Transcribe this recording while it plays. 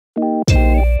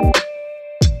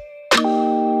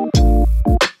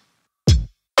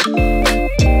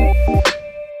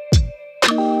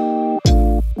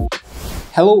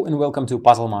Hello and welcome to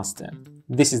Puzzle Master.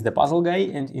 This is the Puzzle Guy,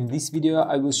 and in this video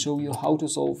I will show you how to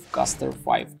solve Castor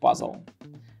 5 puzzle.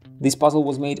 This puzzle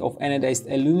was made of anodized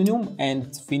aluminum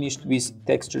and finished with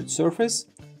textured surface.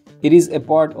 It is a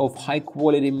part of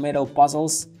high-quality metal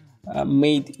puzzles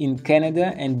made in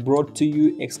Canada and brought to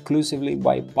you exclusively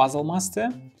by Puzzle Master.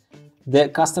 The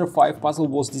Castor 5 puzzle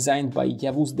was designed by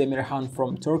Yavuz Demirhan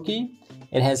from Turkey.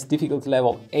 It has difficulty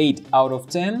level 8 out of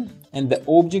 10, and the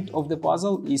object of the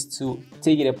puzzle is to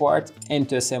take it apart and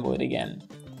to assemble it again.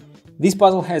 This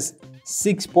puzzle has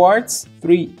 6 parts,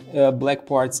 3 black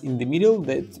parts in the middle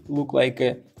that look like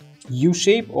a U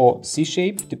shape or C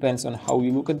shape, depends on how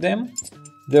you look at them.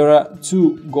 There are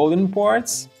 2 golden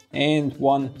parts and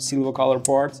 1 silver color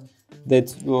part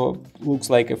that looks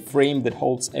like a frame that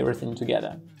holds everything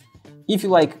together. If you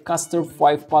like Castor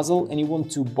 5 puzzle and you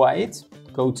want to buy it,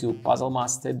 go to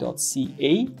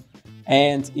puzzlemaster.ca,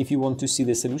 and if you want to see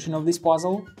the solution of this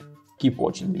puzzle, keep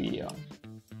watching the video.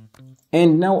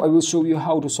 And now I will show you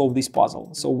how to solve this puzzle.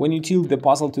 So when you tilt the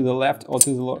puzzle to the left or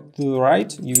to the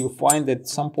right, you will find that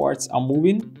some parts are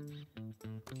moving.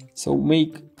 So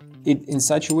make it in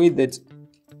such a way that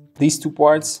these 2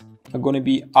 parts are going to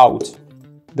be out.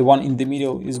 The one in the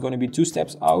middle is going to be 2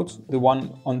 steps out, the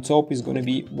one on top is going to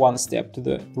be 1 step to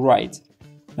the right.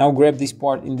 Now grab this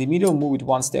part in the middle, move it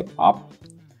 1 step up,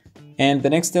 and the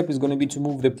next step is going to be to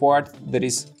move the part that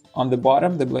is on the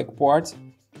bottom, the black part,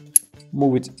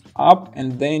 move it up,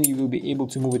 and then you will be able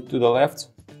to move it to the left,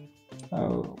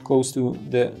 close to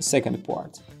the second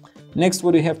part. Next,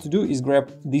 what you have to do is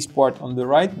grab this part on the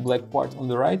right, black part on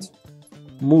the right,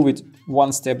 move it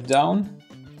 1 step down,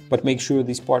 but make sure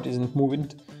this part isn't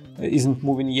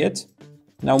moving yet.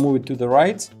 Now move it to the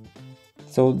right.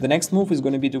 So the next move is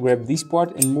going to be to grab this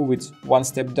part and move it 1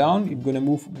 step down. You're going to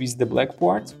move with the black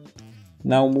part.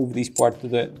 Now move this part to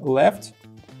the left.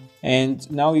 And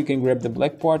now you can grab the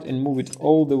black part and move it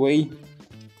all the way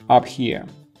up here.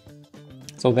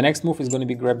 So the next move is going to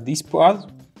be grab this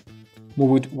part,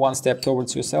 move it 1 step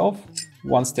towards yourself,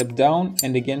 1 step down,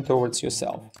 and again towards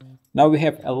yourself. Now we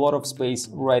have a lot of space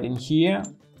right in here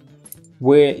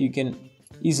where you can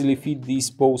easily fit these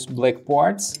both black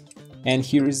parts. And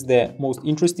here is the most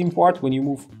interesting part. When you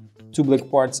move 2 black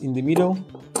parts in the middle,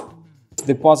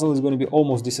 the puzzle is going to be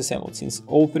almost disassembled, since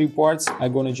all 3 parts are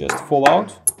going to just fall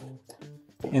out.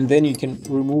 And then you can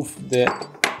remove the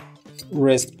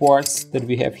rest parts that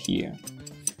we have here.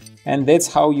 And that's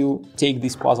how you take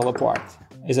this puzzle apart.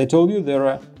 As I told you, there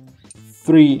are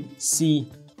 3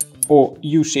 C or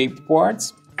U-shaped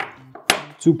parts.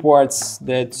 2 parts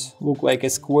that look like a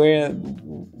square,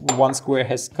 1 square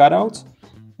has cutout,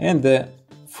 and the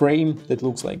frame that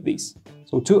looks like this.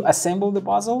 So to assemble the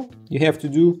puzzle, you have to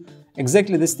do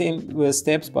exactly the same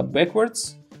steps but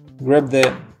backwards. Grab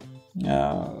the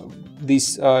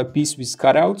this piece with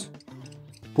cutout,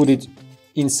 put it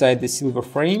inside the silver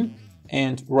frame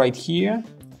and right here.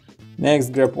 Next,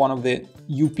 grab one of the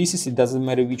U pieces, it doesn't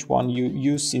matter which one you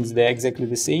use since they're exactly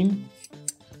the same.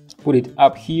 Put it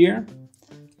up here.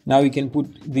 Now you can put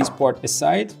this part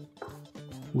aside,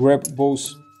 grab both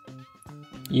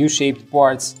U-shaped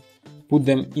parts, put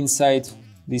them inside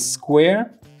this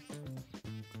square,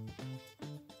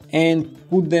 and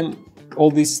put them,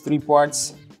 all these 3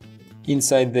 parts,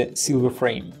 inside the silver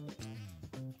frame,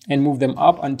 and move them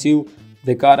up until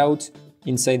the cutout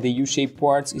inside the U-shaped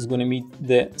parts is going to meet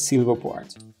the silver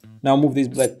part. Now move these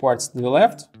black parts to the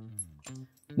left.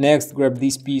 Next, grab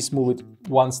this piece, move it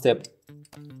 1 step,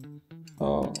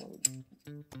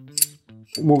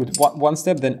 one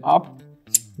step, then up,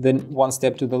 then 1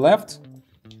 step to the left.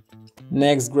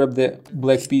 Next, grab the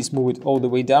black piece, move it all the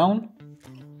way down.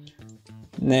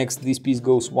 Next, this piece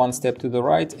goes 1 step to the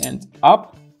right and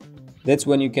up. That's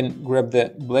when you can grab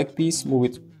the black piece, move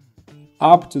it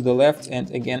up to the left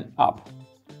and again up.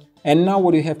 And now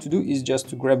what you have to do is just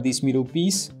to grab this middle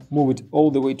piece, move it all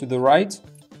the way to the right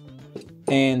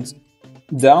and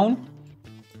down.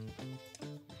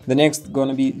 The next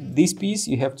gonna be this piece,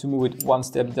 you have to move it 1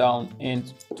 step down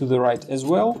and to the right as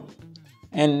well.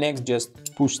 And next,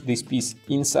 just push this piece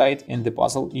inside and the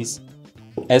puzzle is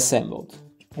assembled.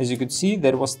 As you could see,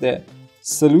 that was the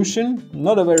solution.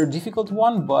 Not a very difficult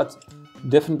one, but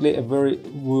definitely a very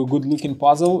good looking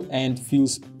puzzle and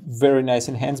feels very nice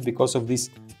in hands because of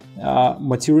this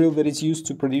material that is used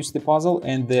to produce the puzzle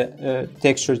and the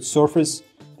textured surface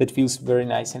that feels very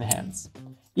nice in hands.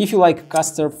 If you like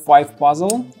Castor 5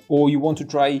 puzzle or you want to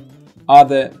try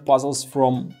other puzzles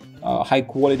from high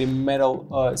quality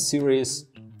metal series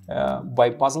by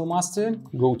Puzzle Master,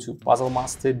 go to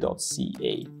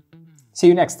puzzlemaster.ca. See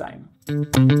you next time.